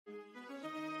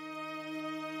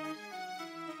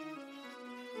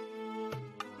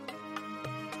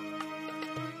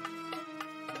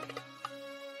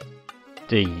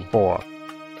d4,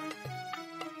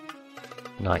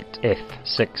 knight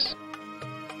f6,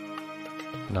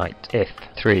 knight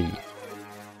f3,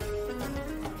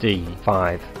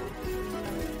 d5,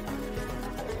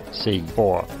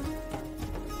 c4,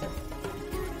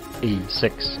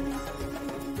 e6,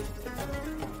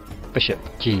 bishop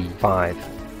g5,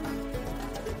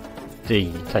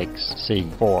 d takes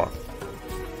c4,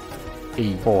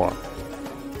 e4,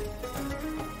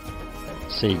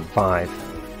 c5,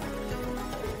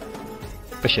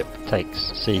 bishop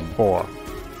takes c4,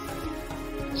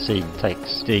 c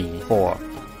takes d4,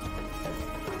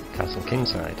 castle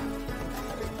kingside,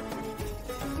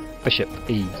 bishop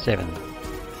e7,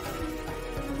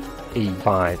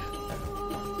 e5,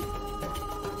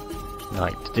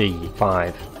 knight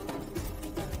d5,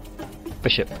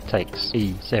 bishop takes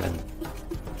e7,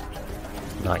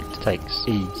 knight takes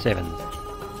e7,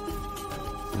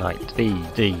 knight b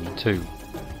d2,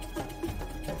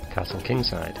 castle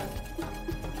kingside,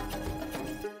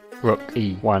 rook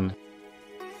e1,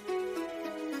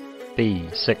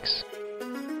 b6,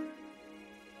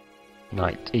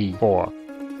 knight e4,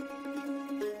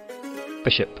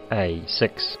 bishop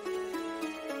a6,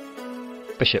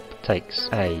 bishop takes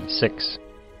a6,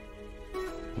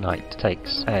 knight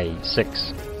takes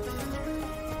a6,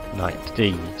 knight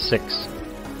d6,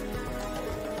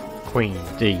 queen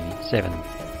d7,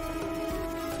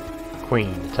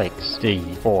 queen takes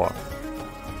d4,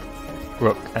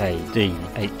 rook a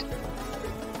d8,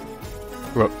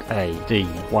 rook a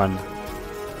d1,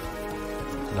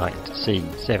 knight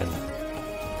c7,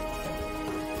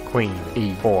 queen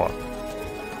e4,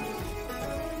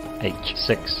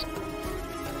 h6,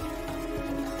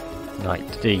 knight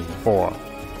d4,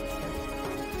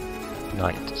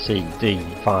 knight c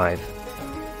d5,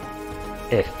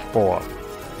 f4,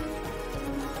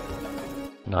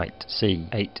 knight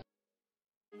c8,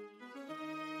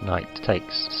 knight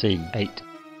takes c8,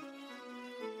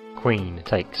 queen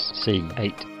takes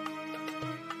c8,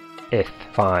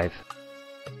 f5,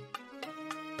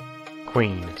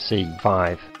 queen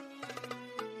c5,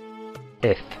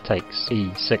 f takes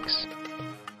e6,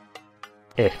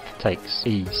 f takes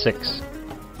e6,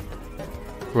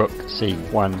 rook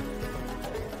c1,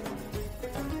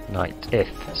 knight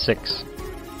f6,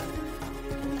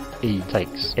 e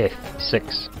takes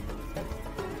f6,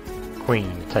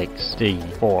 queen takes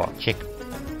d4, check,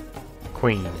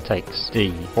 queen takes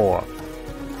d4,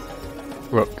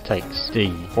 rook takes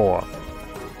d4,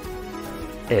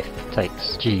 f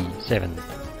takes g7,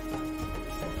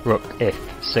 rook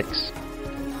f6,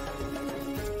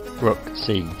 rook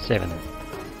c7,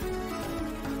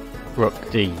 rook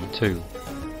d2,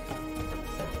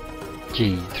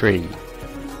 g3,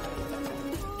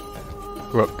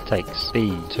 rook takes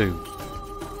b2,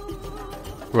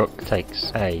 rook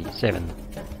takes a7,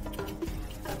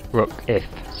 rook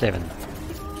f7,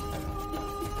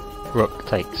 rook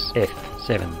takes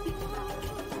f7,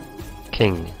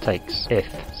 king takes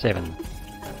f7,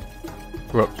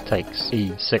 rook takes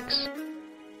e6,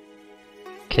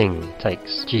 king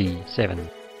takes g7,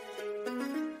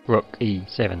 rook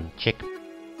e7, check,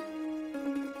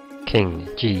 king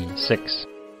g6,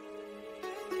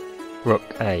 rook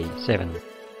a7,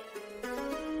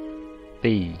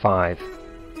 b5,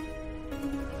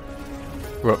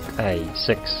 rook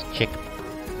a6, check,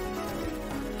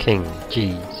 king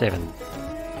g7,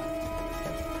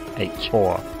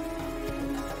 h4,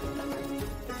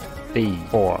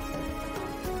 b4,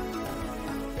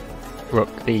 rook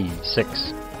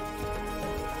b6,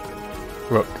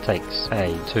 rook takes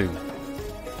a2,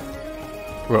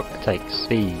 rook takes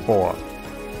b4,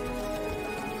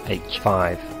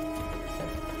 h5,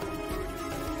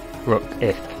 rook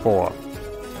f4,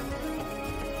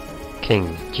 king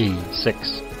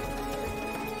g6,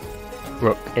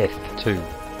 rook f2,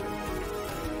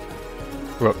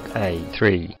 rook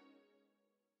a3,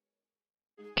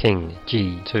 king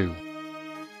g2,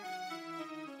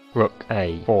 rook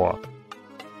a4,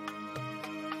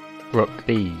 rook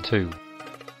b2,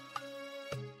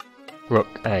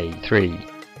 rook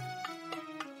a3,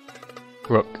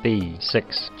 rook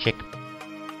b6, check,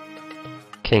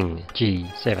 king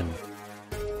g7,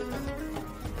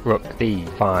 rook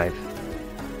b5,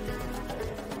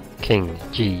 king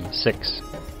g6,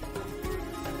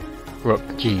 rook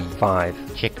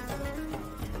g5, check,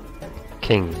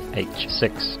 king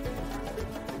h6,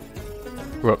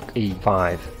 rook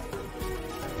e5,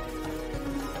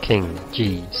 king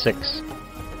g6,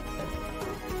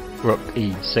 rook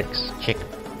e6, check,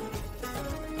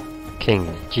 king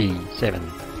g7,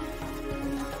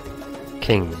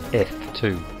 king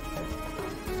f2,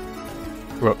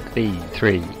 rook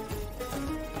b3,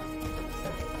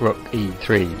 rook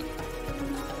e3,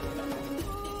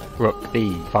 Rook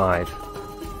B5.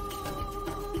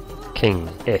 King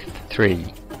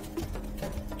F3.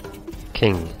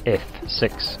 King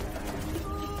F6.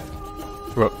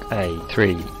 Rook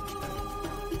A3.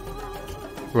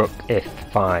 Rook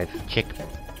F5. Check.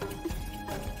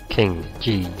 King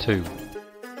G2.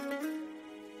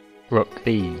 Rook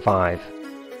B5.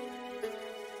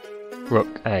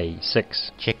 Rook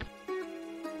A6. Check.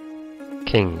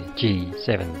 King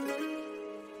G7.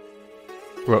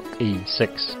 Rook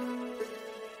E6.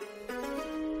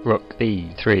 Rook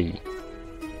B3.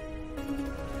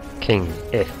 King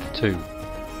F2.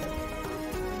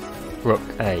 Rook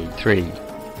A3.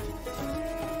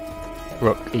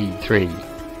 Rook E3.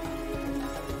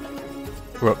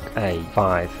 Rook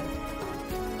A5.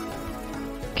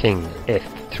 King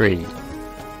F3.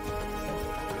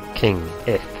 King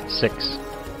F6.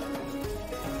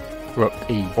 Rook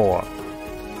E4.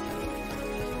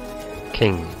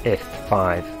 King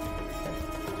F5.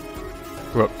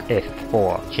 Rook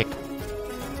F4. Check.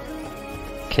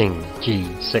 King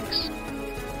G6.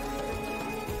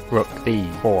 Rook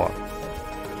B4.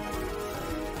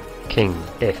 King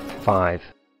F5.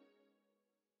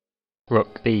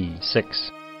 Rook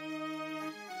B6.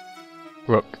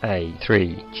 Rook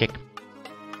A3. Check.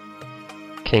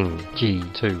 King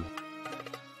G2.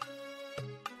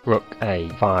 Rook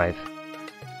A5.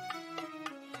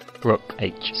 Rook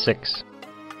H6.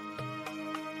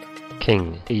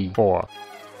 King E4.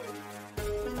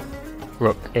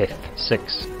 Rook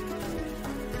F6.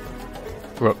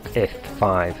 Rook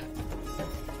F5.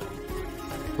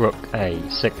 Rook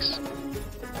A6.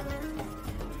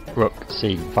 Rook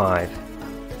C5.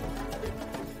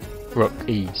 Rook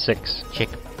E6. Check.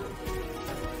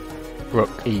 Rook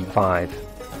E5.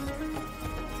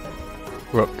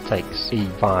 Rook takes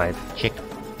E5. Check.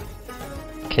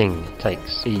 King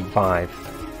takes E5.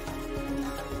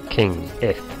 King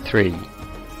F3.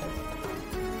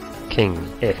 King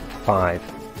F5.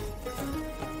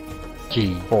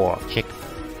 G4. Check.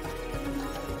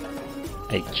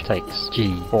 H takes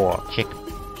G4. Check.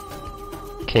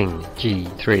 King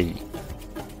G3.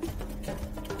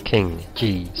 King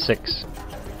G6.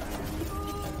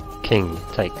 King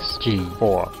takes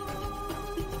G4.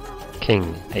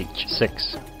 King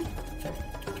H6.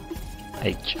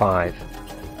 H5.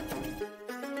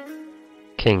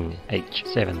 King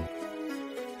H7.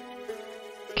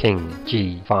 King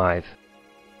G5.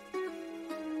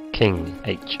 King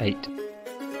H8.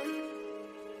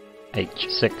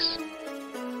 H6.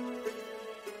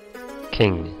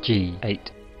 King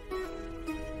G8.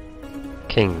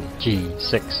 King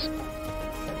G6.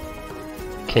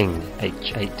 King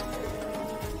H8.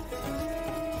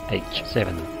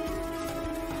 H7.